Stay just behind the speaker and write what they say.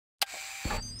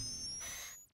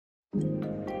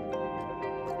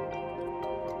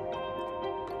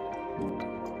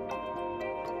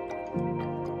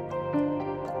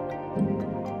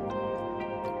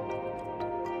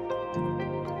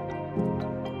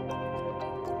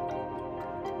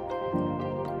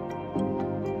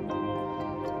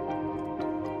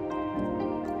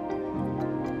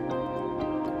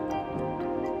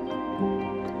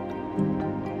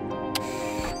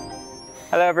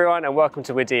Hello everyone and welcome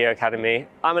to Wedio Academy.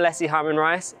 I'm Alessi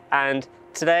Rice and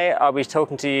today I'll be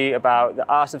talking to you about the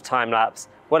art of time-lapse,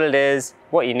 what it is,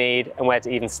 what you need and where to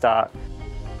even start.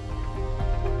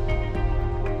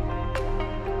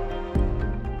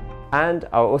 And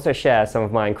I'll also share some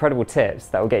of my incredible tips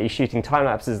that will get you shooting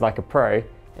time-lapses like a pro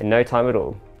in no time at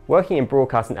all. Working in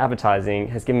broadcast and advertising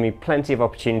has given me plenty of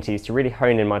opportunities to really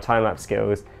hone in my time-lapse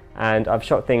skills, and I've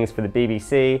shot things for the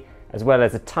BBC as well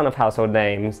as a ton of household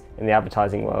names in the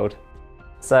advertising world.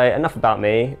 So enough about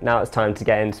me, now it's time to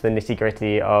get into the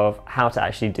nitty-gritty of how to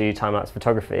actually do time-lapse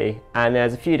photography. And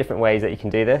there's a few different ways that you can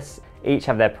do this. Each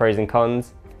have their pros and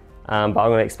cons, but I'm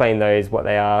going to explain those, what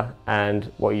they are and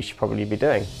what you should probably be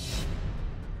doing.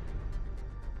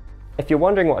 If you're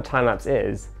wondering what a time-lapse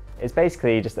is, it's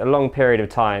basically just a long period of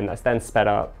time that's then sped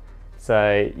up.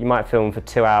 So you might film for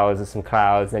 2 hours of some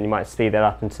clouds, then you might speed that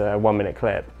up into a 1-minute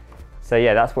clip. So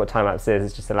yeah, that's what time-lapse is,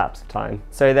 it's just a lapse of time.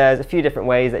 So there's a few different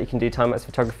ways that you can do time-lapse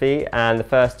photography, and the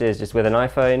first is just with an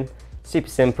iPhone. Super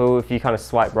simple, if you kind of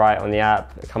swipe right on the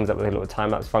app, it comes up with a little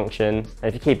time-lapse function, and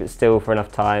if you keep it still for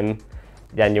enough time,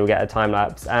 then you'll get a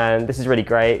time-lapse. And this is really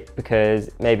great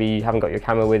because maybe you haven't got your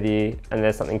camera with you and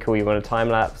there's something cool you want to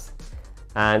time-lapse,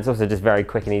 and it's also just very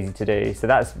quick and easy to do. So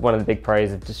that's one of the big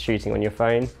pros of just shooting on your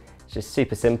phone. It's just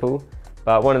super simple.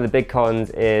 But one of the big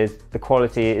cons is the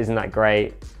quality isn't that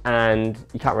great and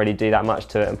you can't really do that much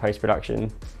to it in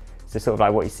post-production. So sort of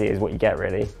like what you see is what you get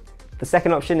really. The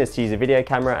second option is to use a video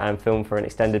camera and film for an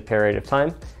extended period of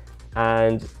time.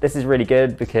 And this is really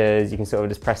good because you can sort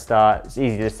of just press start. It's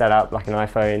easy to set up like an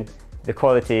iPhone. The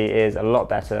quality is a lot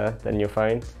better than your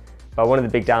phone. But one of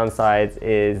the big downsides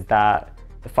is that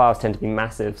the files tend to be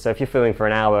massive. So if you're filming for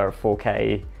an hour of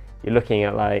 4K, you're looking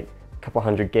at like couple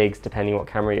hundred gigs depending what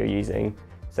camera you're using.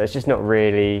 So it's just not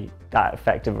really that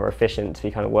effective or efficient to be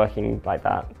kind of working like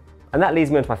that. And that leads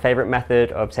me on to my favorite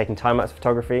method of taking time-lapse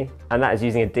photography, and that is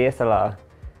using a DSLR.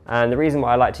 And the reason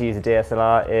why I like to use a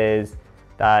DSLR is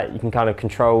that you can kind of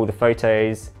control the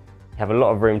photos, you have a lot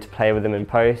of room to play with them in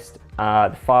post.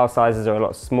 The file sizes are a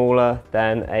lot smaller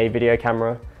than a video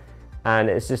camera, and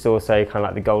it's just also kind of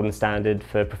like the golden standard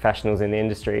for professionals in the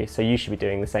industry, so you should be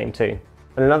doing the same too.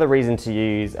 And another reason to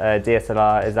use a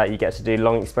DSLR is that you get to do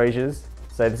long exposures.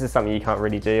 So this is something you can't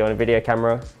really do on a video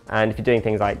camera. And if you're doing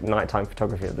things like nighttime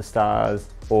photography of the stars,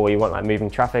 or you want like moving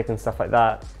traffic and stuff like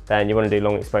that, then you want to do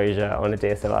long exposure on a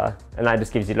DSLR. And that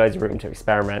just gives you loads of room to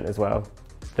experiment as well.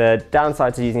 The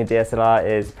downside to using a DSLR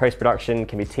is post-production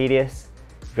can be tedious.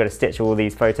 You've got to stitch all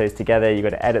these photos together, you've got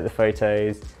to edit the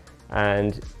photos,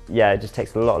 and yeah, it just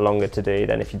takes a lot longer to do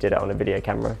than if you did it on a video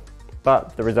camera.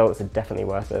 But the results are definitely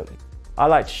worth it. I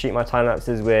like to shoot my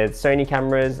time-lapses with Sony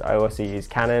cameras. I also use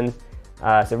Canon.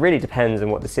 So it really depends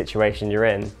on what the situation you're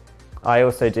in. I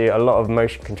also do a lot of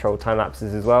motion control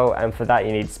time-lapses as well, and for that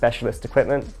you need specialist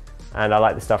equipment. And I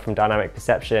like the stuff from Dynamic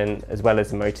Perception as well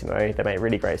as Motimo. They make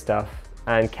really great stuff.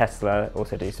 And Kessler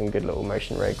also do some good little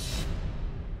motion rigs.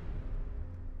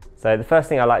 So the first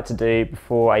thing I like to do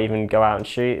before I even go out and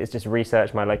shoot is just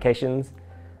research my locations.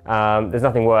 There's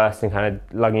nothing worse than kind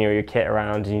of lugging all your kit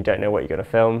around and you don't know what you're going to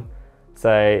film.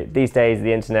 So these days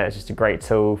the internet is just a great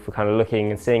tool for kind of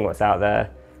looking and seeing what's out there.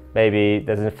 Maybe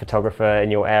there's a photographer in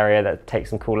your area that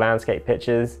takes some cool landscape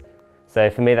pictures.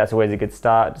 So for me that's always a good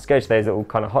start. Just go to those little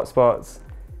kind of hotspots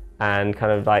and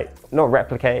kind of like, not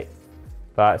replicate,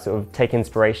 but sort of take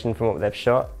inspiration from what they've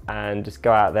shot and just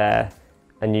go out there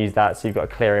and use that so you've got a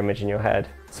clear image in your head.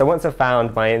 So once I've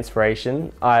found my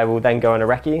inspiration, I will then go on a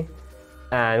recce.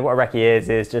 And what a recce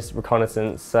is just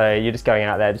reconnaissance. So you're just going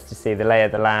out there just to see the lay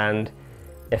of the land.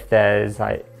 If there's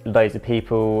like loads of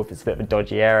people, if it's a bit of a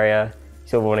dodgy area, you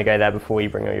sort of want to go there before you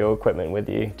bring all your equipment with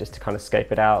you, just to kind of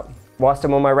scope it out. Whilst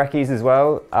I'm on my recce's as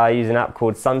well, I use an app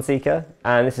called Sunseeker,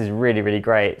 and this is really, really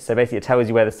great. So basically it tells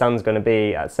you where the sun's going to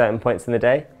be at certain points in the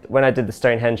day. When I did the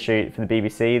Stonehenge shoot for the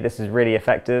BBC, this was really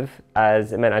effective,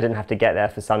 as it meant I didn't have to get there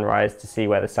for sunrise to see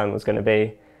where the sun was going to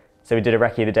be. So we did a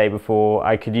recce the day before.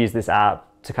 I could use this app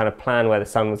to kind of plan where the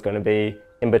sun was going to be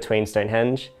in between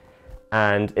Stonehenge.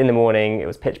 And in the morning it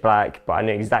was pitch black, but I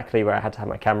knew exactly where I had to have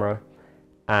my camera.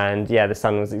 And yeah, the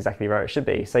sun was exactly where it should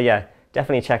be. So yeah,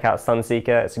 definitely check out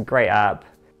Sunseeker, it's a great app.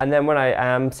 And then when I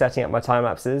am setting up my time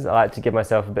lapses, I like to give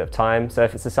myself a bit of time. So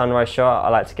if it's a sunrise shot, I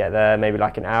like to get there maybe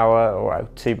like an hour or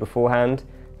two beforehand,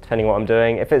 depending on what I'm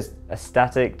doing. If it's a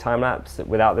static time lapse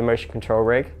without the motion control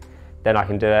rig, then I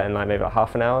can do it in like maybe like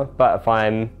half an hour. But if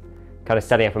I'm kind of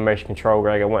setting up a motion control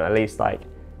rig, I want at least like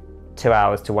 2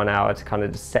 hours to 1 hour to kind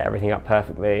of just set everything up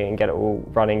perfectly and get it all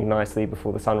running nicely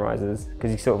before the sun rises,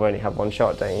 because you sort of only have one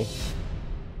shot, don't you?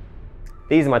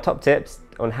 These are my top tips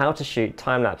on how to shoot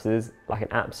time lapses like an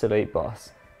absolute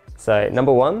boss. So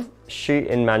number one, shoot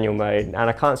in manual mode. And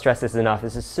I can't stress this enough,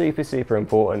 this is super, super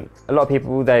important. A lot of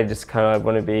people, they just kind of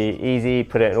want to be easy,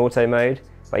 put it in auto mode,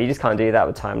 but you just can't do that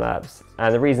with time-lapse.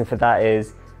 And the reason for that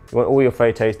is you want all your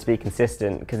photos to be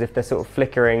consistent, because if they're sort of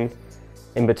flickering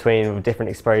in between with different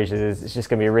exposures, it's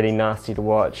just going to be really nasty to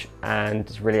watch and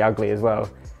it's really ugly as well.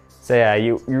 So yeah,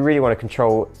 you really want to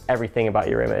control everything about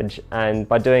your image, and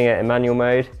by doing it in manual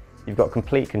mode, you've got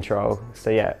complete control.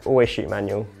 So yeah, always shoot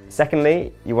manual.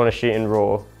 Secondly, you want to shoot in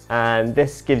RAW, and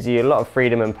this gives you a lot of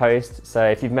freedom in post. So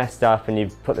if you've messed up and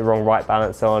you've put the wrong white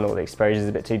balance on, or the exposure is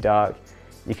a bit too dark,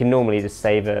 you can normally just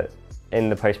save it in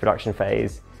the post-production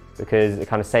phase, because it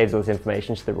kind of saves all this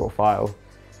information to the RAW file.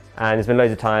 And there's been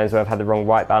loads of times where I've had the wrong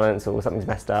white balance or something's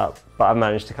messed up, but I've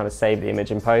managed to kind of save the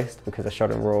image in post because I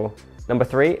shot in RAW. Number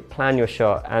three, plan your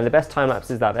shot. And the best time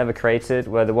lapses that I've ever created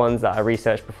were the ones that I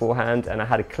researched beforehand, and I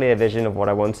had a clear vision of what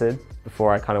I wanted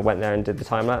before I kind of went there and did the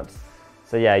time lapse.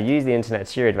 So yeah, use the internet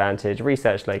to your advantage,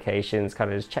 research locations,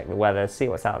 kind of just check the weather, see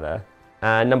what's out there.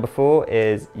 And number four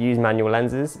is use manual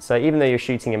lenses. So even though you're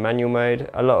shooting in manual mode,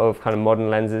 a lot of kind of modern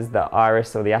lenses, the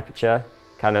iris or the aperture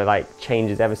kind of like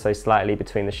changes ever so slightly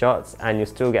between the shots, and you'll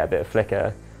still get a bit of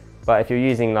flicker. But if you're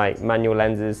using like manual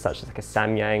lenses such as like a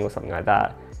Samyang or something like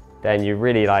that, then you're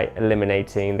really like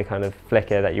eliminating the kind of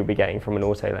flicker that you'll be getting from an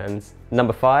auto lens.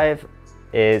 Number five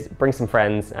is bring some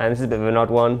friends, and this is a bit of an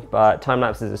odd one, but time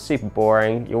lapses are super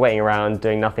boring. You're waiting around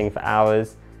doing nothing for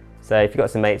hours. So if you've got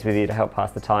some mates with you to help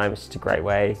pass the time, it's just a great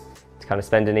way to kind of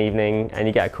spend an evening, and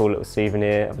you get a cool little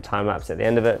souvenir of a time lapse at the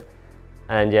end of it.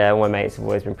 And yeah, all my mates have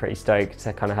always been pretty stoked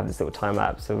to kind of have this little time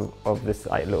lapse of this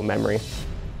like little memory.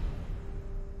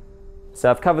 So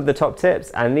I've covered the top tips,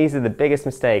 and these are the biggest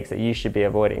mistakes that you should be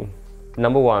avoiding.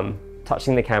 Number one,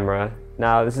 touching the camera.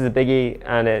 Now this is a biggie,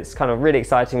 and it's kind of really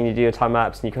exciting when you do your time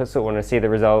lapse and you sort of want to see the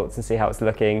results and see how it's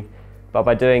looking. But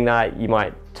by doing that, you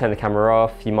might turn the camera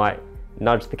off, you might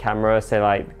nudge the camera so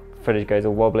like footage goes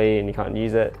all wobbly and you can't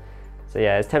use it. So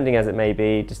yeah, as tempting as it may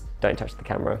be, just don't touch the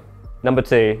camera. Number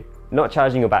two, not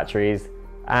charging your batteries.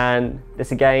 And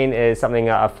this again is something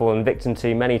that I've fallen victim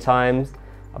to many times.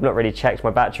 I've not really checked my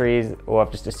batteries, or I've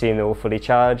just assumed they're all fully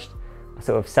charged. I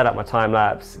sort of set up my time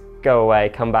lapse, go away,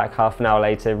 come back half an hour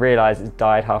later, realize it's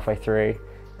died halfway through,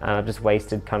 and I've just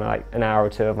wasted kind of like an hour or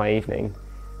two of my evening.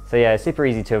 So yeah, it's super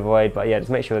easy to avoid, but yeah, just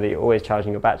make sure that you're always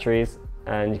charging your batteries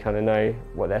and you kind of know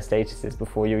what their status is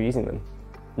before you're using them.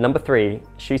 Number three,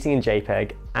 shooting in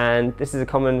JPEG. And this is a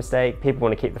common mistake. People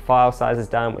want to keep the file sizes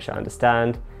down, which I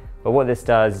understand, but what this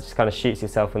does is just kind of shoots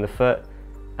yourself in the foot,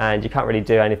 and you can't really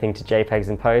do anything to JPEGs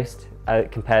in post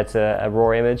compared to a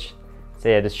RAW image. So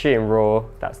yeah, just shoot in RAW,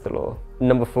 that's the law.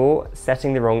 Number four,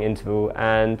 setting the wrong interval.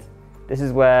 And this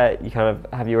is where you kind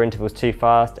of have your intervals too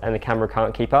fast and the camera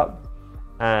can't keep up.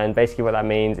 And basically what that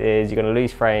means is you're going to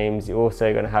lose frames. You're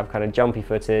also going to have kind of jumpy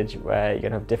footage where you're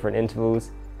going to have different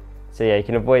intervals. So yeah, you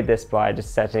can avoid this by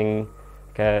just setting,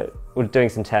 or doing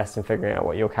some tests and figuring out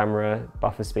what your camera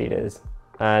buffer speed is.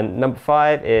 And number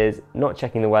five is not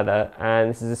checking the weather. And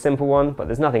this is a simple one, but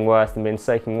there's nothing worse than being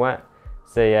soaking wet.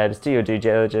 So yeah, just do your due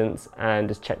diligence and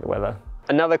just check the weather.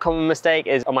 Another common mistake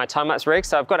is on my time-lapse rig.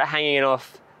 So I've got it hanging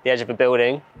off the edge of a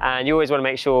building, and you always want to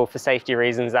make sure for safety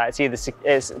reasons that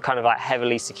it's kind of like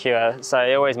heavily secure. So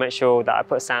you always make sure that I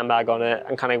put a sandbag on it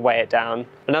and kind of weigh it down.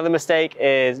 Another mistake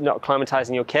is not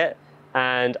acclimatizing your kit,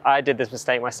 and I did this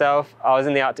mistake myself. I was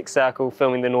in the Arctic Circle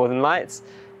filming the Northern Lights.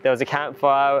 There was a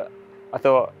campfire. I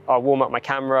thought I'll warm up my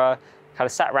camera, kind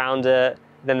of sat around it.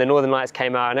 Then the Northern Lights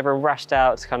came out and everyone rushed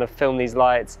out to kind of film these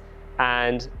lights.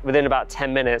 And within about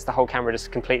 10 minutes, the whole camera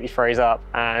just completely froze up.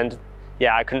 And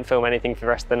yeah, I couldn't film anything for the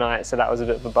rest of the night, so that was a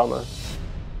bit of a bummer.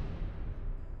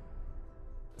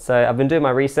 So I've been doing my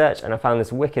research and I found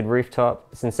this wicked rooftop.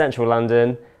 It's in central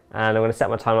London, and I'm going to set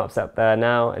my time-lapse up there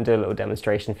now and do a little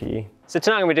demonstration for you. So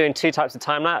tonight I'm going to be doing two types of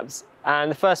time-lapse, and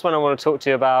the first one I want to talk to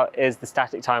you about is the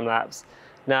static time-lapse.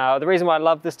 Now, the reason why I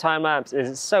love this time-lapse is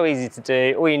it's so easy to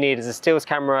do. All you need is a stills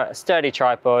camera, a sturdy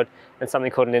tripod, and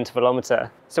something called an intervalometer.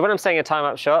 So when I'm setting a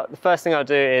time-lapse shot, the first thing I'll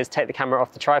do is take the camera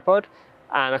off the tripod,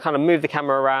 and I kind of move the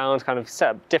camera around, kind of set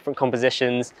up different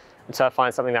compositions until I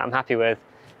find something that I'm happy with.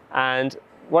 And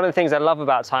one of the things I love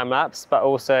about time-lapse, but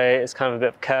also it's kind of a bit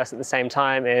of a curse at the same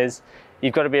time, is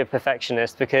you've got to be a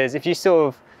perfectionist, because if you sort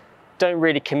of don't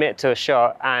really commit to a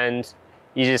shot and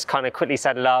you just kind of quickly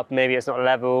set it up, maybe it's not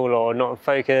level or not in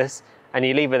focus, and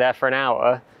you leave it there for an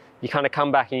hour, you kind of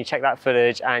come back and you check that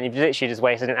footage and you've literally just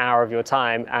wasted an hour of your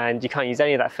time and you can't use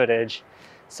any of that footage.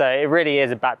 So it really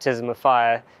is a baptism of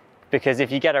fire, because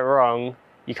if you get it wrong,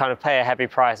 you kind of pay a heavy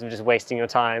price of just wasting your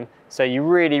time. So you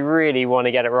really, really want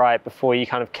to get it right before you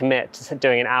kind of commit to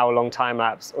doing an hour-long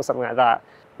time-lapse or something like that.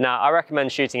 Now, I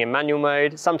recommend shooting in manual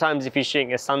mode. Sometimes if you're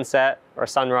shooting a sunset or a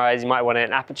sunrise, you might want it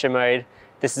in aperture mode.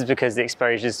 This is because the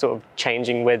exposure is sort of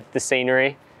changing with the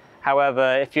scenery.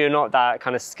 However, if you're not that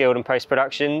kind of skilled in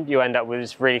post-production, you end up with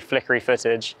just really flickery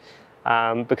footage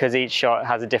because each shot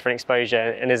has a different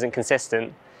exposure and isn't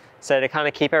consistent. So to kind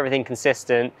of keep everything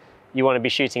consistent, you want to be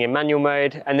shooting in manual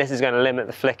mode, and this is going to limit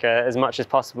the flicker as much as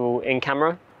possible in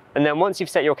camera. And then once you've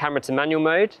set your camera to manual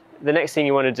mode, the next thing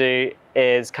you want to do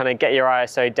is kind of get your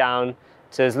ISO down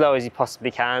to as low as you possibly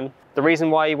can. The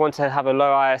reason why you want to have a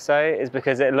low ISO is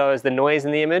because it lowers the noise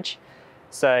in the image.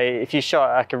 So if you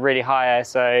shot like a really high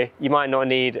ISO, you might not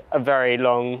need a very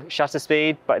long shutter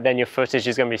speed, but then your footage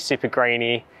is going to be super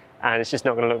grainy and it's just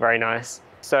not going to look very nice.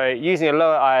 So using a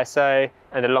lower ISO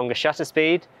and a longer shutter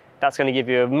speed, that's going to give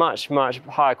you a much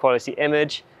higher quality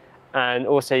image. And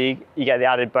also you get the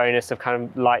added bonus of kind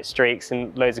of light streaks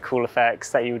and loads of cool effects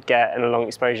that you would get in a long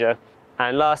exposure.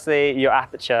 And lastly, your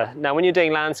aperture. Now, when you're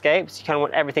doing landscapes, you kind of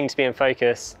want everything to be in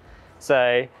focus.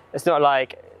 So it's not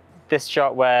like this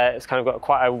shot where it's kind of got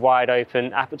quite a wide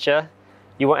open aperture.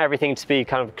 You want everything to be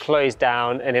kind of closed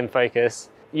down and in focus.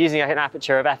 Using like an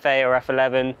aperture of f8 or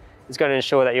f11 is going to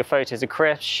ensure that your photos are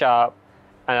crisp, sharp,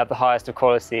 and of the highest of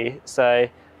quality. So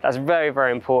that's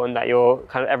very important that your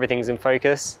kind of everything's in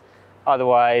focus.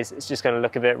 Otherwise, it's just going to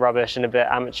look a bit rubbish and a bit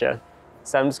amateur.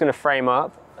 So I'm just going to frame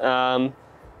up.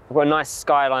 I've got a nice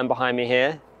skyline behind me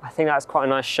here. I think that's quite a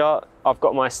nice shot. I've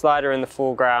got my slider in the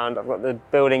foreground. I've got the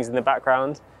buildings in the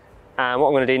background. And what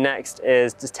I'm going to do next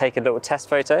is just take a little test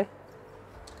photo.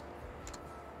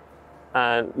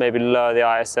 And maybe lower the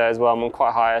ISO as well. I'm on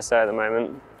quite high ISO at the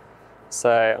moment.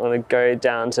 So I'm going to go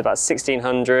down to about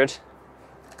 1600.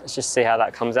 Let's just see how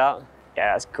that comes out.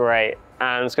 Yeah, that's great. And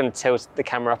I'm just going to tilt the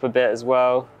camera up a bit as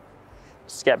well,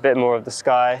 just to get a bit more of the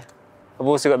sky. I've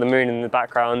also got the moon in the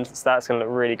background, so that's going to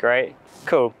look really great.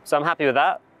 Cool, so I'm happy with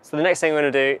that. So the next thing I'm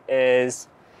going to do is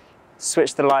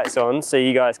switch the lights on so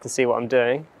you guys can see what I'm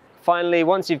doing. Finally,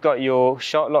 once you've got your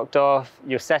shot locked off,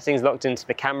 your settings locked into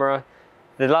the camera,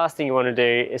 the last thing you want to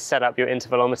do is set up your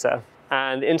intervalometer.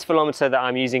 And the intervalometer that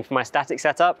I'm using for my static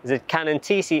setup is a Canon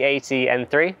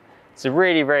TC80N3. It's a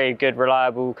really very good,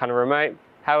 reliable kind of remote.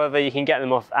 However, you can get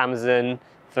them off Amazon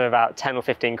for about 10 or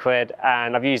 15 quid,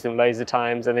 and I've used them loads of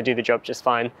times and they do the job just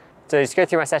fine. So just go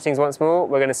through my settings once more.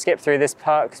 We're going to skip through this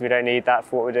part because we don't need that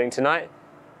for what we're doing tonight.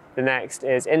 The next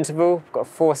is interval. We've got a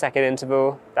 4-second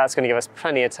interval. That's going to give us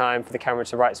plenty of time for the camera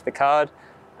to write to the card,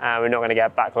 and we're not going to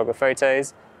get a backlog of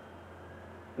photos.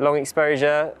 Long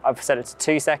exposure, I've set it to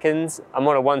 2 seconds. I'm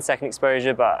on a 1-second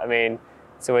exposure, but I mean,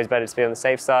 it's always better to be on the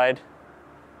safe side.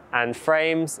 And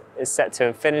frames is set to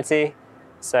infinity.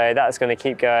 So that's going to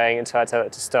keep going until I tell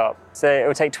it to stop. So it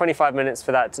will take 25 minutes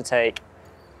for that to take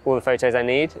all the photos I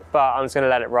need, but I'm just going to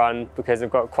let it run because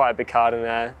I've got quite a big card in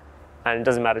there and it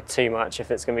doesn't matter too much if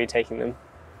it's going to be taking them.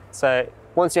 So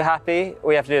once you're happy,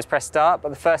 all you have to do is press start, but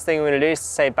the first thing I'm going to do is to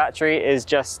save battery is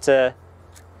just to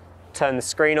turn the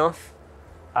screen off.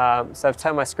 So I've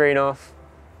turned my screen off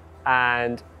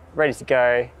and ready to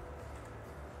go,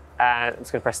 and I'm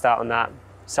just going to press start on that.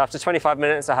 So after 25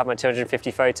 minutes, I have my 250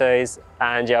 photos,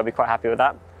 and yeah, I'll be quite happy with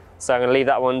that. So I'm going to leave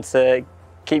that one to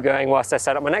keep going whilst I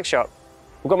set up my next shot.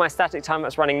 I've got my static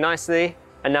time-lapse running nicely,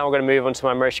 and now we're going to move on to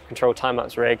my motion control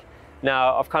time-lapse rig.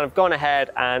 Now, I've kind of gone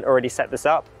ahead and already set this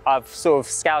up. I've sort of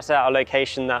scouted out a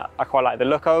location that I quite like the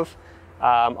look of.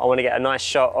 I want to get a nice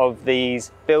shot of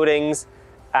these buildings,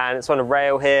 and it's on a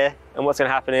rail here, and what's going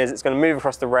to happen is it's going to move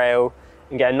across the rail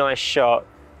and get a nice shot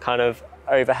kind of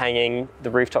overhanging the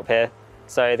rooftop here.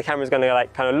 So the camera's going to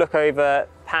like kind of look over,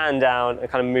 pan down, and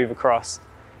kind of move across.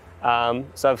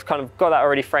 So I've kind of got that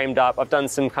already framed up. I've done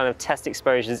some kind of test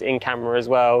exposures in camera as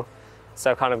well.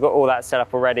 So I've kind of got all that set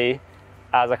up already,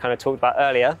 as I kind of talked about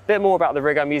earlier. A bit more about the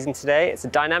rig I'm using today. It's a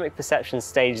Dynamic Perception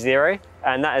Stage 0,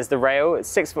 and that is the rail. It's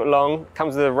 6 foot long,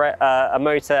 comes with a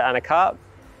motor and a cart.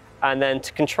 And then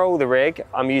to control the rig,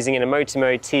 I'm using an Emoti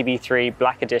TB3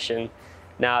 Black Edition.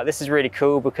 Now this is really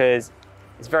cool because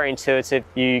it's very intuitive.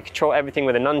 You control everything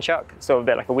with a nunchuck, sort of a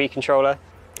bit like a Wii controller,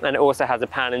 and it also has a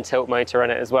pan and tilt motor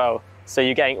in it as well. So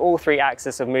you're getting all 3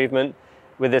 axes of movement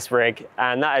with this rig,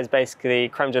 and that is basically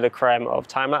creme de la creme of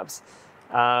time-lapse.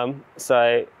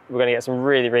 So we're going to get some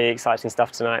really exciting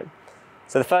stuff tonight.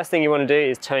 So the first thing you want to do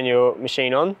is turn your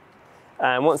machine on,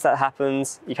 and once that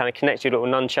happens, you kind of connect your little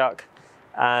nunchuck,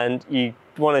 and you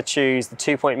want to choose the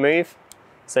 2-point move.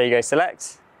 So you go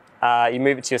select. You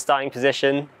move it to your starting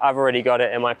position. I've already got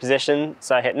it in my position,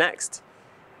 so I hit next.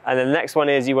 And then the next one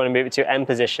is you want to move it to your end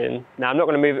position. Now I'm not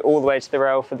going to move it all the way to the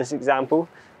rail for this example,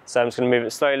 so I'm just going to move it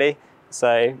slowly.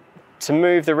 So to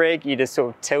move the rig, you just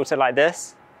sort of tilt it like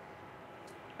this.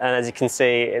 And as you can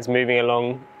see, it's moving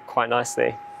along quite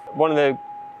nicely. One of the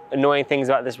annoying things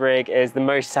about this rig is the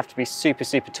motors have to be super,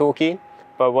 super torquey,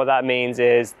 but what that means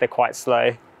is they're quite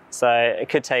slow. So it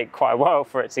could take quite a while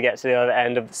for it to get to the other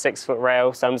end of the 6-foot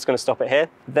rail, so I'm just going to stop it here.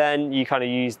 Then you kind of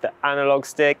use the analog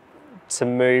stick to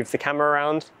move the camera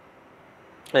around.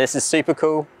 And this is super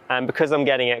cool, and because I'm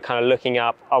getting it kind of looking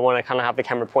up, I want to kind of have the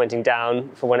camera pointing down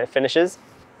for when it finishes.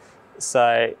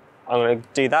 So I'm going to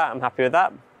do that, I'm happy with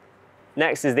that.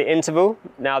 Next is the interval.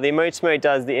 Now the emote mode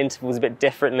does the intervals a bit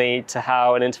differently to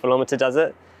how an intervalometer does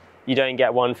it. You don't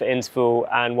get one for interval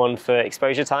and one for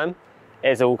exposure time.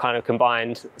 It's all kind of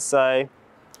combined. So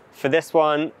for this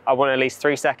one, I want at least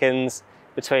 3 seconds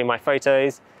between my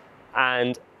photos,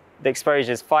 and the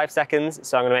exposure is 5 seconds,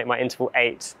 so I'm going to make my interval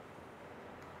 8.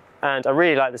 And I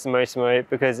really like this emote mode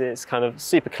because it's kind of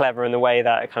super clever in the way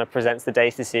that it kind of presents the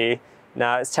data to you.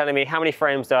 Now it's telling me how many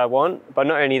frames do I want, but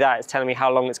not only that, it's telling me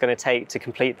how long it's going to take to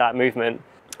complete that movement.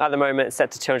 At the moment it's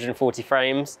set to 240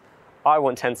 frames. I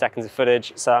want 10 seconds of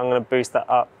footage, so I'm going to boost that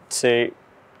up to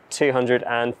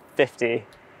 250.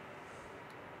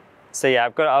 So yeah,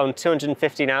 I've got it on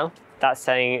 250 now. That's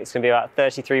saying it's going to be about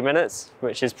 33 minutes,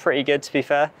 which is pretty good to be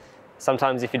fair.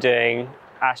 Sometimes if you're doing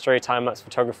astro time-lapse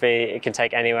photography, it can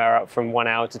take anywhere up from 1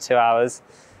 hour to 2 hours.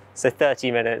 So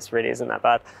 30 minutes really isn't that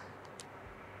bad.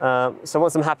 So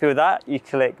once I'm happy with that, you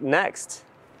click next.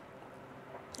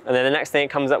 And then the next thing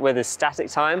it comes up with is static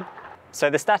time.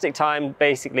 So the static time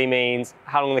basically means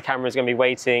how long the camera is going to be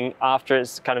waiting after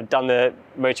it's kind of done the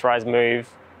motorized move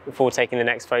before taking the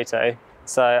next photo.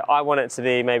 So I want it to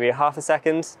be maybe half a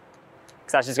second,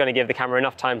 because that's just going to give the camera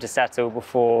enough time to settle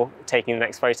before taking the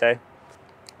next photo.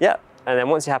 Yeah, and then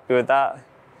once you're happy with that,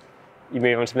 you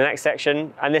move on to the next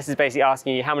section. And this is basically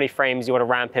asking you how many frames you want to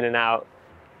ramp in and out.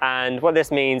 And what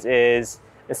this means is,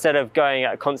 instead of going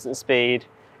at a constant speed,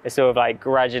 it sort of like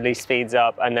gradually speeds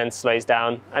up and then slows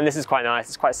down. And this is quite nice,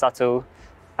 it's quite subtle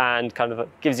and kind of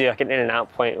gives you like an in and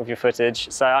out point of your footage.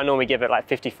 So I normally give it like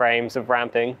 50 frames of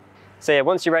ramping. So yeah,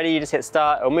 once you're ready, you just hit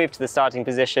start or move to the starting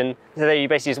position. So then you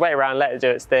basically just wait around, let it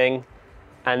do its thing,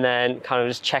 and then kind of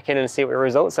just check in and see what your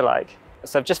results are like.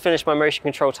 So I've just finished my motion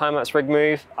control time-lapse rig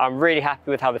move. I'm really happy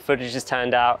with how the footage has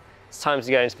turned out. It's time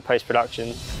to go into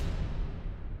post-production.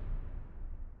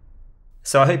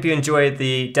 So I hope you enjoyed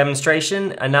the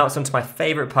demonstration, and now it's on to my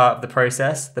favorite part of the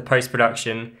process, the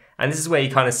post-production. And this is where you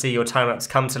kind of see your time-lapse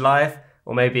come to life,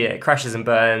 or maybe it crashes and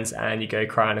burns and you go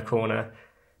cry in a corner.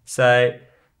 So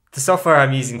the software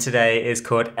I'm using today is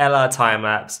called LR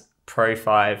Timelapse Pro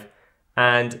 5,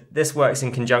 and this works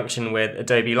in conjunction with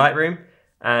Adobe Lightroom.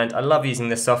 And I love using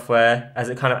this software as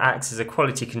it kind of acts as a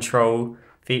quality control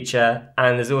feature,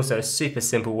 and there's also a super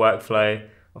simple workflow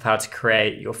of how to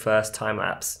create your first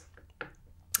time-lapse.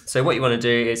 So what you want to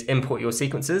do is import your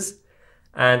sequences,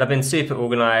 and I've been super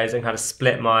organized and kind of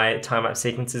split my time-lapse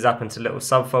sequences up into little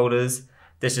subfolders.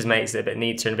 This just makes it a bit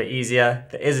neater and a bit easier.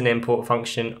 There is an import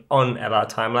function on LR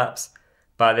Timelapse,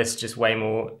 but this is just way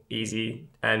more easy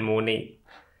and more neat.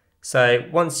 So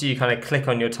once you kind of click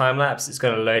on your time-lapse, it's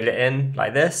going to load it in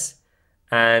like this.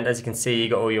 And as you can see, you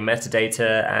got all your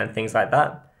metadata and things like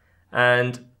that.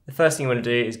 And the first thing you want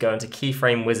to do is go into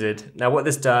Keyframe Wizard. Now what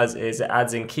this does is it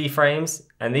adds in keyframes,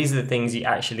 and these are the things you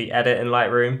actually edit in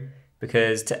Lightroom,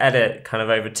 because to edit kind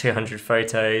of over 200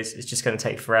 photos, it's just going to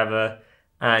take forever,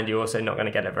 and you're also not going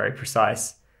to get it very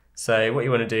precise. So what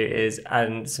you want to do is add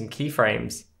in some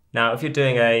keyframes. Now if you're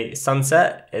doing a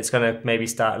sunset, it's going to maybe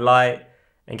start light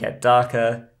and get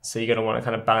darker, so you're going to want to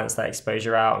kind of balance that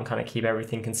exposure out and kind of keep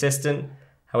everything consistent.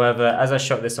 However, as I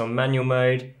shot this on manual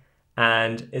mode,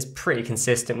 and it's pretty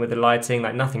consistent with the lighting,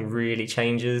 like nothing really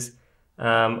changes,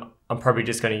 I'm probably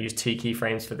just going to use 2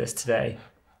 keyframes for this today.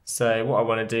 So what I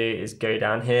want to do is go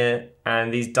down here,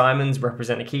 and these diamonds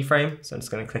represent a keyframe, so I'm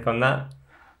just going to click on that.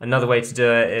 Another way to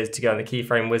do it is to go on the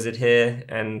keyframe wizard here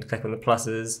and click on the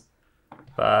pluses,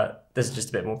 but this is just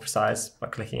a bit more precise by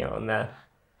clicking it on there.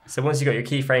 So once you've got your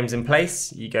keyframes in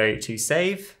place, you go to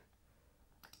save,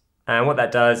 and what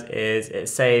that does is it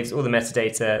saves all the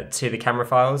metadata to the camera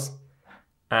files,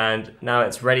 and now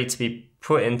it's ready to be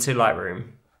put into Lightroom.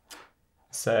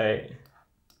 So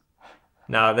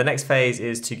now the next phase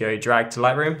is to go drag to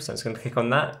Lightroom, so I'm just going to click on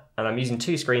that, and I'm using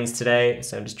 2 screens today,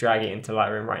 so I'm just dragging it into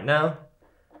Lightroom right now.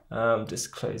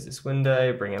 Just close this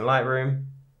window, bring in Lightroom.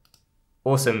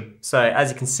 Awesome. So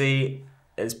as you can see,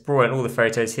 it's brought in all the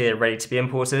photos here ready to be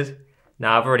imported.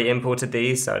 Now I've already imported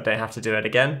these, so I don't have to do it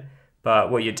again.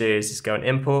 But what you do is just go and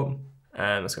import, and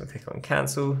I'm just going to click on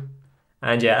cancel.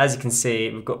 And yeah, as you can see,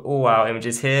 we've got all our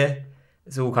images here.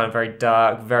 It's all kind of very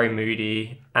dark, very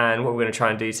moody. And what we're going to try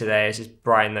and do today is just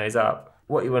brighten those up.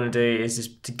 What you want to do is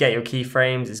just to get your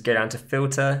keyframes is go down to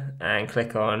filter and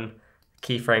click on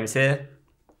keyframes here.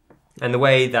 And the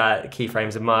way that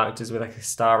keyframes are marked is with like a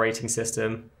star rating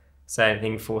system. So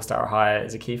anything 4-star or higher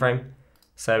is a keyframe.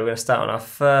 So we're going to start on our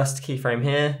first keyframe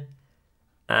here.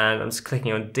 And I'm just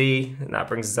clicking on D, and that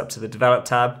brings us up to the Develop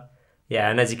tab. Yeah,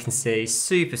 and as you can see,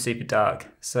 super, super dark.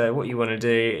 So what you want to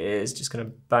do is just going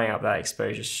to bang up that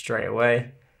exposure straight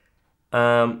away.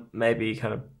 Maybe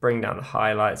kind of bring down the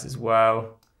highlights as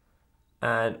well.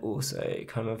 And also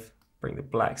kind of bring the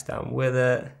blacks down with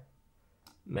it.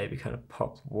 Maybe kind of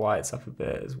pop the whites up a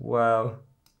bit as well.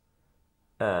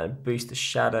 And boost the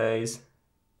shadows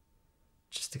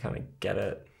just to kind of get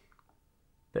it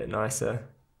a bit nicer.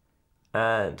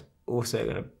 And also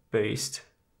going to boost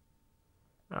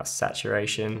our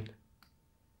saturation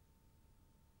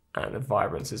and the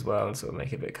vibrance as well, and sort of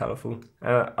make it a bit colourful.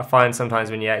 I find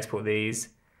sometimes when you export these,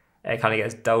 it kind of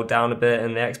gets dulled down a bit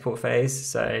in the export phase,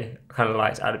 so I kind of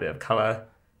like to add a bit of colour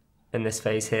in this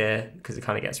phase here because it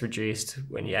kind of gets reduced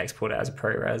when you export it as a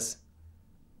ProRes.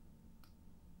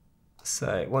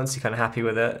 So once you're kind of happy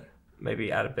with it,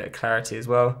 maybe add a bit of clarity as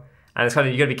well. And it's kind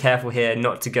of, you got to be careful here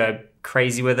not to go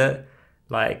crazy with it.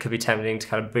 Like, it could be tempting to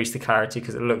kind of boost the clarity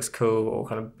because it looks cool, or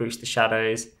kind of boost the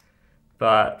shadows.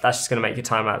 But that's just going to make your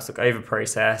time lapse look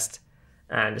over-processed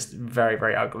and just very,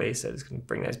 very ugly. So just going to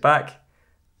bring those back.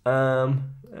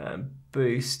 And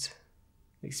boost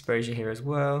the exposure here as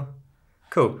well.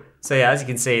 Cool. So yeah, as you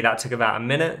can see, that took about a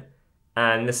minute.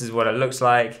 And this is what it looks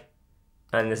like.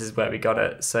 And this is where we got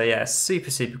it. So yeah,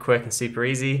 super, super quick and super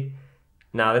easy.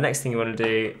 Now, the next thing you want to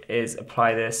do is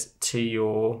apply this to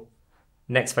your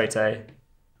next photo.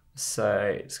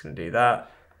 So just going to do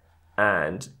that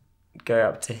and go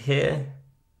up to here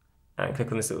and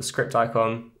click on this little script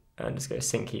icon and just go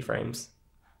sync keyframes.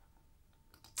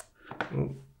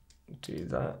 Ooh, do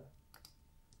that.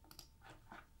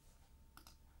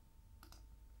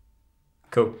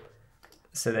 Cool.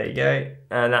 So there you go.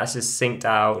 And that's just synced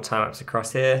our time-lapse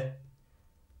across here.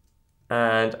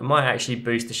 And I might actually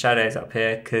boost the shadows up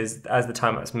here because as the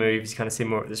time-lapse moves, you kind of see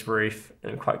more of this roof,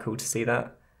 and it's quite cool to see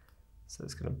that. So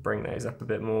it's going to bring those up a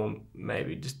bit more,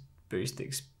 maybe just boost the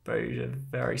exposure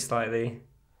very slightly.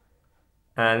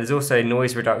 And there's also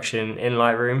noise reduction in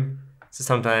Lightroom. So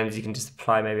sometimes you can just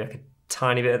apply maybe like a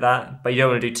tiny bit of that, but you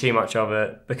don't want to do too much of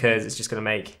it because it's just going to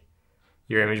make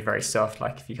your image very soft.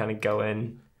 Like if you kind of go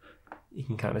in, you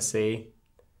can kind of see.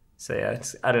 So yeah,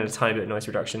 just add in a tiny bit of noise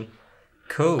reduction.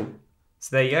 Cool.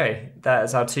 So there you go. That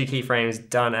is our 2 keyframes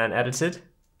done and edited,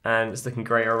 and it's looking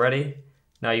great already.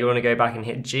 Now you want to go back and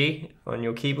hit G on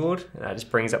your keyboard, and that just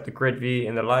brings up the grid view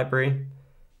in the library.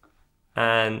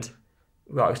 And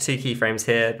we've got 2 keyframes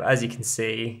here, but as you can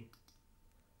see,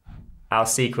 our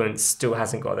sequence still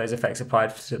hasn't got those effects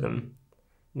applied to them.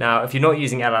 Now, if you're not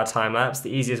using LR time-lapse,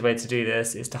 the easiest way to do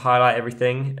this is to highlight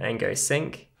everything and go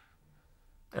sync.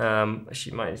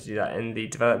 Actually, you might need to do that in the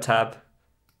Develop tab.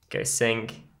 Go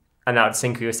sync, and that would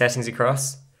sync all your settings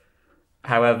across.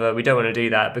 However, we don't want to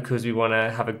do that because we want to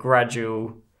have a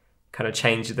gradual kind of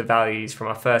change of the values from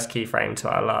our first keyframe to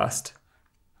our last.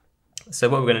 So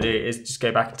what we're going to do is just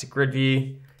go back into grid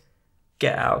view,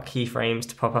 get our keyframes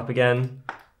to pop up again.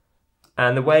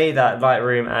 And the way that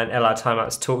Lightroom and LR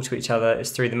time-lapse talk to each other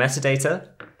is through the metadata.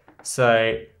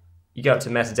 So you go up to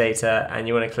metadata and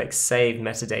you want to click save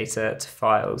metadata to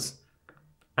files.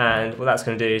 And what that's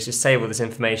going to do is just save all this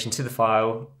information to the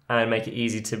file and make it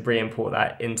easy to re-import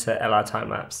that into LR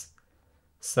time-lapse.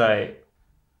 So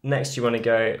next you want to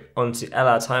go onto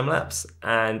LR time-lapse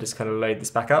and just kind of load this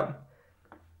back up.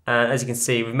 And as you can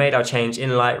see, we've made our change in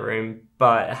Lightroom,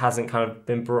 but it hasn't kind of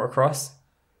been brought across.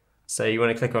 So you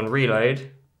want to click on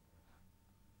reload,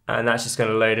 and that's just going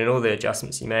to load in all the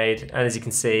adjustments you made. And as you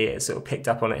can see, it's sort of picked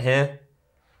up on it here.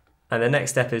 And the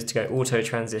next step is to go auto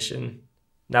transition.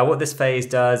 Now what this phase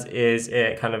does is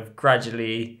it kind of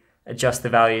gradually adjusts the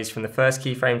values from the first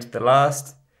keyframe to the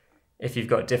last. If you've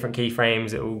got different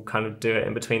keyframes, it will kind of do it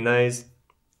in between those.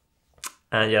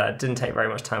 And yeah, it didn't take very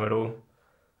much time at all.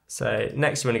 So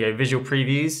next you want to go visual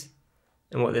previews.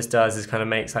 And what this does is kind of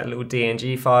makes like little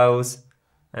DNG files.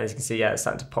 And as you can see, yeah, it's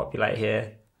starting to populate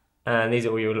here. And these are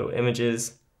all your little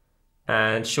images.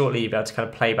 And shortly you'll be able to kind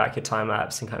of play back your time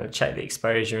lapse and kind of check the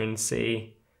exposure and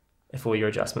see if all your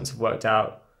adjustments have worked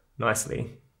out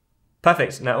nicely.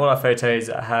 Perfect. Now all our photos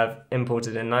have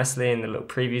imported in nicely and the little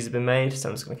previews have been made. So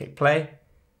I'm just going to click play.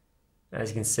 As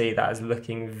you can see, that is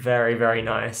looking very, very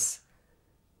nice.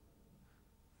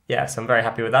 Yeah, so I'm very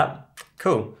happy with that.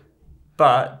 Cool.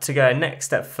 But to go a next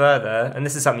step further, and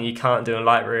this is something you can't do in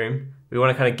Lightroom, we want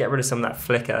to kind of get rid of some of that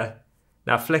flicker.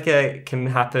 Now flicker can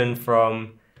happen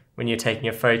from when you're taking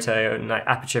a photo in like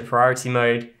aperture priority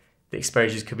mode. The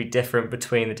exposures could be different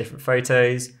between the different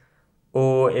photos,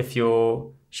 or if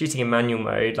you're shooting in manual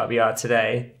mode like we are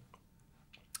today,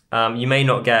 you may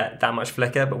not get that much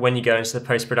flicker, but when you go into the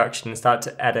post-production and start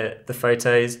to edit the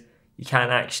photos, you can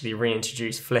actually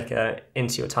reintroduce flicker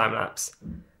into your time-lapse.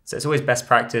 So it's always best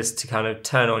practice to kind of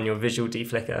turn on your visual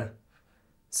deflicker.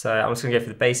 So I'm just gonna go for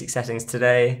the basic settings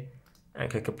today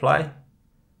and click apply.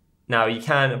 Now you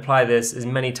can apply this as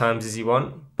many times as you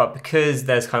want, but because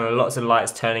there's kind of lots of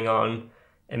lights turning on,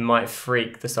 it might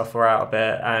freak the software out a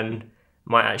bit and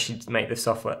might actually make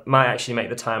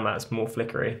the time-lapse more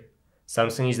flickery. So I'm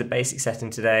just gonna use the basic setting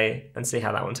today and see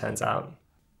how that one turns out.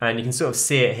 And you can sort of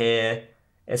see it here.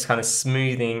 It's kind of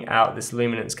smoothing out this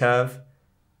luminance curve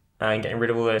and getting rid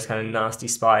of all those kind of nasty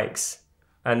spikes.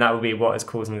 And that will be what is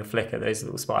causing the flicker, those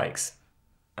little spikes.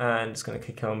 And just gonna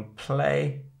click on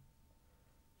play.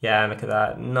 Yeah, and look at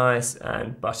that, nice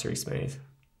and buttery smooth.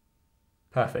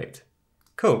 Perfect,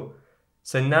 cool.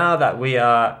 So now that we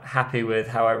are happy with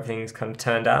how everything's kind of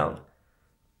turned out,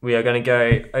 we are going to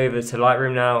go over to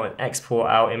Lightroom now and export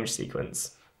our image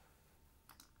sequence.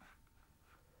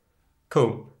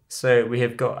 Cool, so we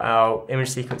have got our image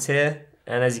sequence here,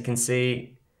 and as you can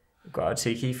see, we've got our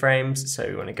 2 keyframes, so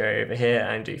we want to go over here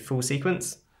and do full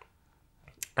sequence.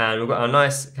 And we've got our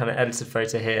nice kind of edited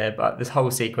photo here, but this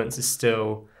whole sequence is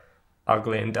still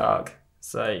ugly and dark.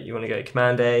 So you want to go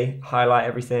Command A, highlight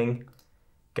everything,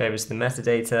 go over to the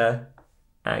metadata,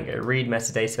 and go read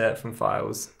metadata from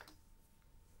files.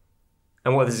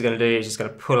 And what this is going to do is just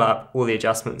going to pull up all the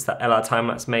adjustments that LR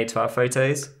Timelapse made to our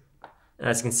photos. And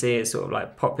as you can see, it's sort of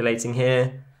like populating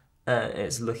here, and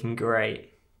it's looking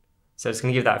great. So it's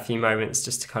going to give that a few moments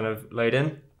just to kind of load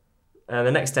in. And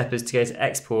the next step is to go to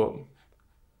export.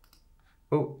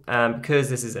 Oh, and because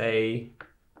this is a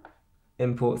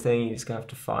import thing, you're just going to have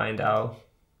to find our,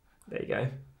 there you go.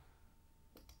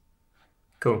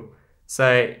 Cool.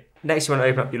 So next you want to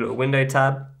open up your little window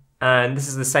tab. And this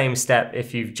is the same step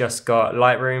if you've just got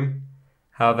Lightroom.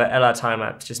 However, LR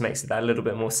Timelapse just makes it that a little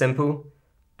bit more simple,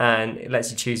 and it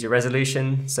lets you choose your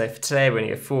resolution. So for today, we're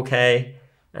going to go 4K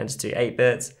and just do 8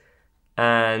 bits.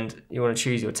 And you want to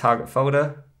choose your target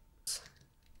folder.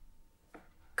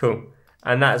 Cool.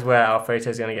 And that is where our photo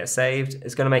is going to get saved.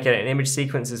 It's going to make it an image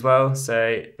sequence as well.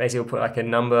 So basically we'll put like a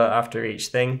number after each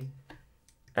thing.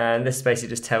 And this basically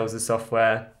just tells the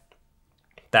software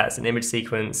that's an image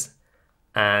sequence,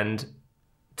 and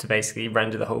to basically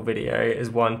render the whole video as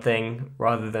one thing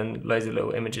rather than loads of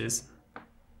little images.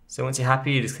 So once you're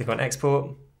happy, you just click on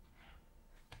export,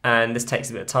 and this takes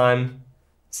a bit of time,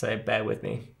 so bear with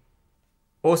me.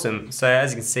 Awesome, so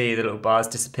as you can see, the little bars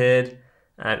disappeared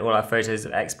and all our photos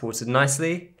have exported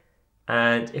nicely.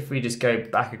 And if we just go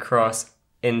back across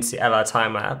into LR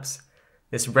Timelapse,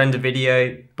 this render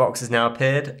video box has now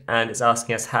appeared, and it's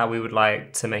asking us how we would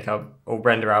like to make or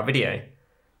render our video.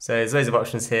 So there's loads of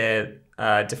options here,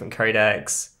 different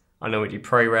codecs. I know we do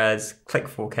ProRes, click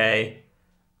 4K.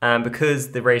 And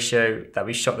because the ratio that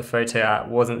we shot the photo at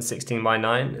wasn't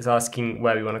 16:9, it's asking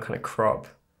where we want to kind of crop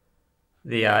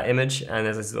the image. And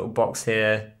there's this little box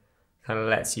here, kind of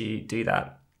lets you do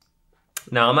that.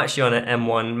 Now I'm actually on an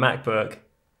M1 MacBook,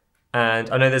 and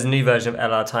I know there's a new version of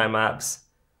LR Timelapse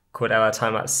called LR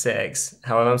Timelapse 6.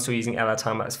 However, I'm still using LR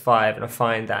Timelapse 5, and I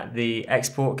find that the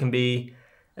export can be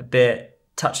a bit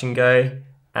touch and go,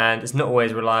 and it's not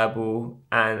always reliable,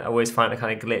 and I always find it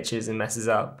kind of glitches and messes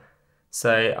up.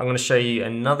 So I'm going to show you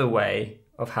another way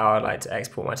of how I like to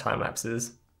export my time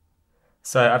lapses.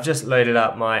 So I've just loaded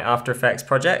up my After Effects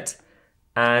project,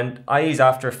 and I use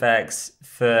After Effects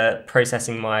for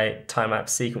processing my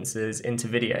time-lapse sequences into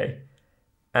video.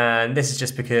 And this is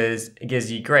just because it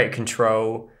gives you great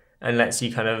control and lets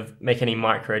you kind of make any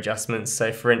micro adjustments.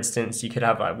 So for instance, you could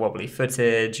have like wobbly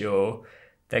footage, or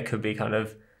there could be kind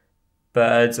of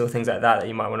birds or things like that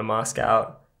you might want to mask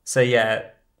out. So yeah,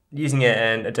 using it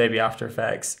in Adobe After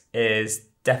Effects is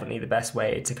definitely the best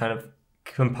way to kind of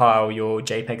compile your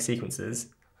JPEG sequences.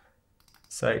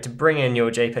 So to bring in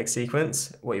your JPEG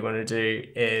sequence, what you want to do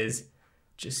is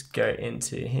just go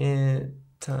into here,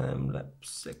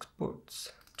 time-lapse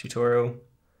exports, tutorial.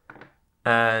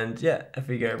 And yeah, if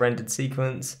we go rendered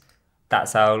sequence,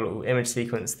 that's our little image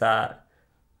sequence that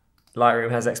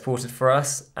Lightroom has exported for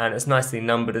us, and it's nicely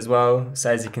numbered as well.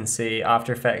 So as you can see,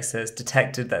 After Effects has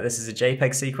detected that this is a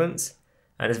JPEG sequence,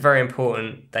 and it's very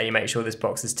important that you make sure this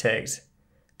box is ticked,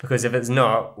 because if it's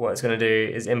not, what it's going to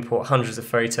do is import hundreds of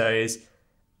photos,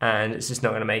 and it's just not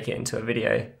going to make it into a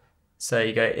video. So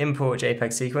you go import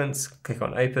JPEG sequence, click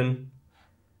on open,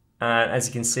 and as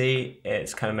you can see,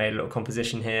 it's kind of made a little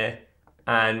composition here,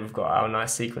 and we've got our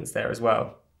nice sequence there as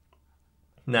well.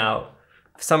 Now,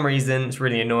 for some reason, it's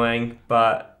really annoying,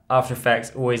 but After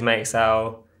Effects always makes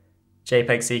our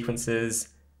JPEG sequences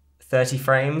 30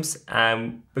 frames,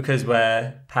 and because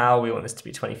we're PAL, we want this to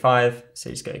be 25. So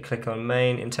you just go click on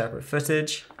main, interpret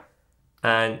footage,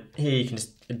 and here you can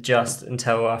just adjust and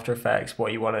tell After Effects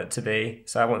what you want it to be.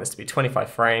 So I want this to be 25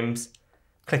 frames.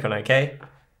 Click on OK,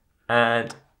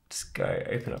 and just go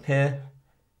open up here.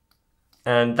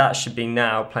 And that should be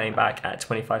now playing back at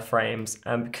 25 frames.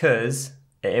 And because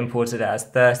it imported it as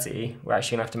 30, we're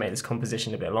actually gonna have to make this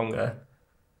composition a bit longer.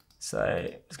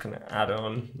 So just gonna add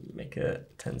on, make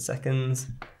it 10 seconds.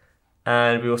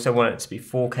 And we also want it to be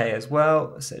 4K as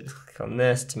well. So just click on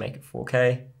this to make it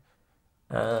 4K.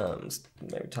 Just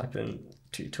maybe type in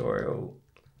tutorial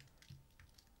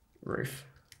roof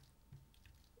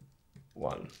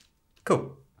 1.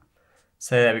 Cool.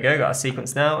 So there we go, got our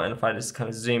sequence now. And if I just kind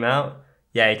of zoom out,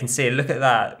 yeah, you can see, look at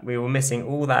that. We were missing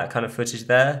all that kind of footage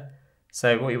there.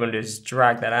 So what you want to do is just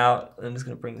drag that out. I'm just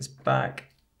going to bring this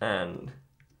back and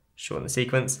shorten the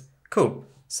sequence. Cool.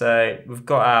 So we've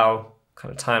got our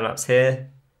kind of time lapse here.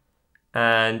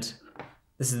 And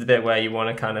this is the bit where you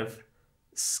want to kind of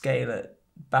scale it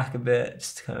back a bit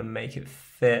just to kind of make it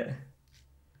fit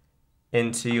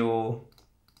into your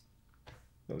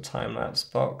little time lapse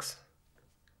box.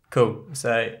 Cool.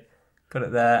 So got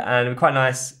it there, and it'd be quite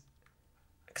nice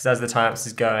because as the time lapse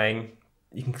is going,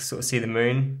 you can sort of see the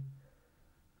moon.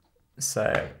 So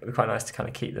it'd be quite nice to kind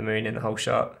of keep the moon in the whole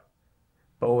shot,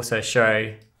 but also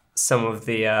show some of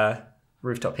the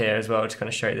rooftop here as well to kind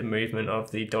of show the movement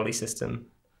of the dolly system.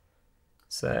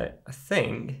 So I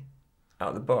think out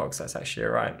of the box, that's actually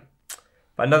all right.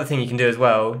 But another thing you can do as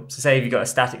well, so say if you've got a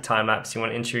static time lapse, you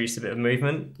want to introduce a bit of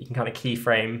movement, you can kind of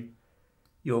keyframe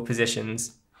your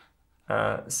positions.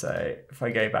 So if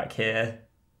I go back here,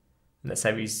 let's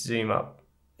say we zoom up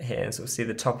here and sort of see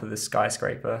the top of the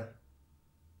skyscraper.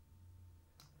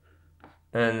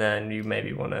 And then you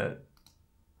maybe want to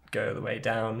go the way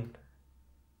down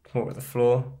more with the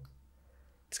floor.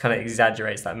 Just kind of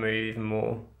exaggerates that move even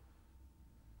more.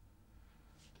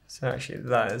 So actually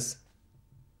that is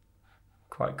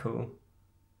quite cool.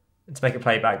 And to make it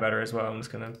play back better as well, I'm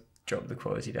just going to drop the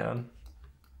quality down.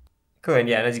 Cool, and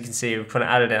yeah, and as you can see, we've kind of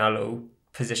added in our little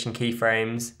position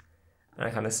keyframes, and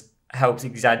it kind of helps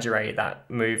exaggerate that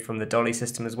move from the dolly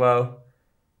system as well.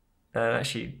 And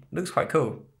actually looks quite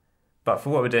cool. But for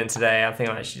what we're doing today, I think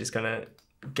I'm actually just going to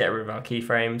get rid of our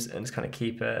keyframes and just kind of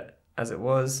keep it as it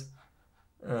was.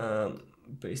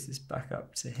 Boost this back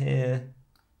up to here.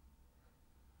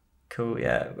 Cool,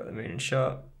 yeah, we've got the moon in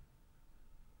shot.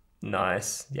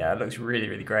 Nice, yeah, it looks really,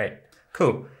 really great.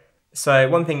 Cool. So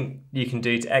one thing you can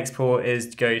do to export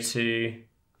is go to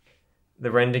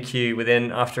the render queue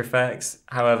within After Effects.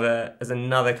 However, as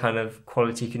another kind of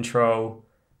quality control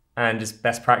and just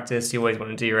best practice, you always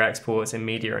want to do your exports in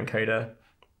Media Encoder.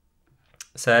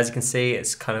 So as you can see,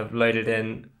 it's kind of loaded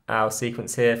in our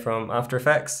sequence here from After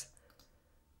Effects,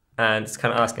 and it's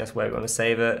kind of asking us where we want to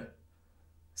save it.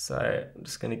 So I'm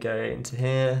just going to go into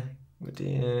here,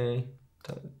 Wedio,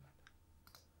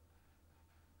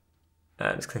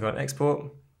 and just click on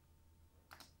export,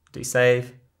 do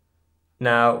save.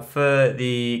 Now for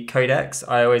the codecs,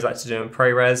 I always like to do it in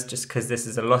ProRes just because this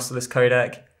is a lossless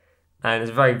codec and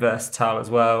it's very versatile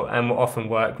as well, and will often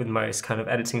work with most kind of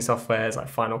editing softwares like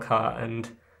Final Cut and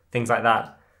things like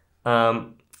that.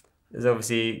 There's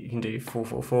obviously, you can do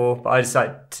 444, but I just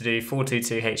like to do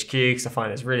 422 HQ because I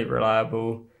find it's really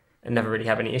reliable and never really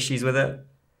have any issues with it.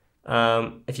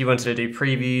 If you wanted to do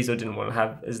previews or didn't want to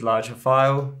have as large a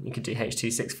file, you could do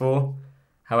H.264.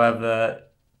 However,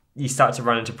 you start to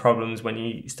run into problems when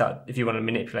you start, if you want to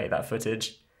manipulate that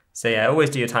footage. So yeah, always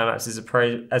do your time lapses as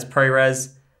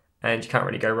ProRes, and you can't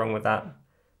really go wrong with that.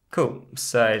 Cool,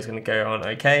 so it's going to go on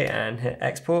OK and hit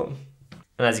export.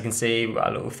 And as you can see, we've got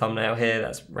a little thumbnail here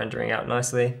that's rendering out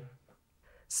nicely.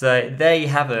 So there you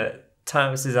have it. Time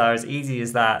lapses are as easy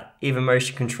as that, even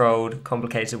motion controlled,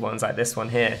 complicated ones like this one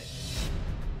here.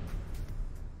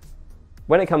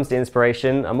 When it comes to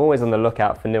inspiration, I'm always on the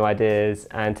lookout for new ideas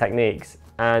and techniques.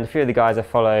 And a few of the guys I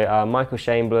follow are Michael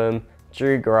Shainblum,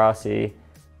 Drew Garasi,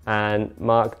 and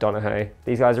Mark Donahoe.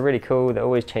 These guys are really cool, they're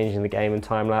always changing the game in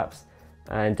time-lapse,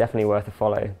 and definitely worth a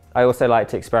follow. I also like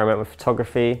to experiment with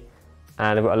photography,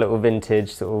 and I've got a little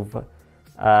vintage sort of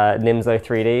Nimzo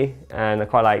 3D, and I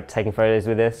quite like taking photos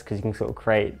with this because you can sort of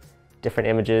create different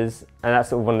images, and that's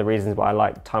sort of one of the reasons why I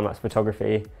like time-lapse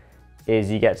photography,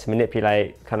 is you get to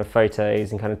manipulate kind of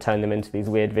photos and kind of turn them into these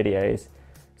weird videos.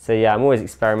 So yeah, I'm always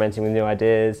experimenting with new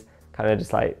ideas, kind of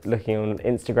just like looking on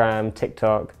Instagram,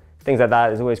 TikTok, things like that.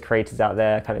 There's always creators out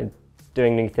there kind of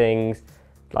doing new things,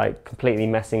 like completely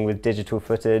messing with digital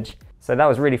footage. So that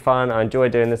was really fun. I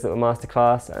enjoyed doing this little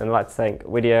masterclass, and I'd like to thank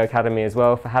Wedio Academy as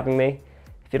well for having me.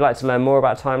 If If you'd like to learn more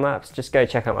about time-lapse, just go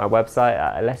check out my website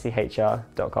at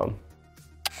alessihr.com.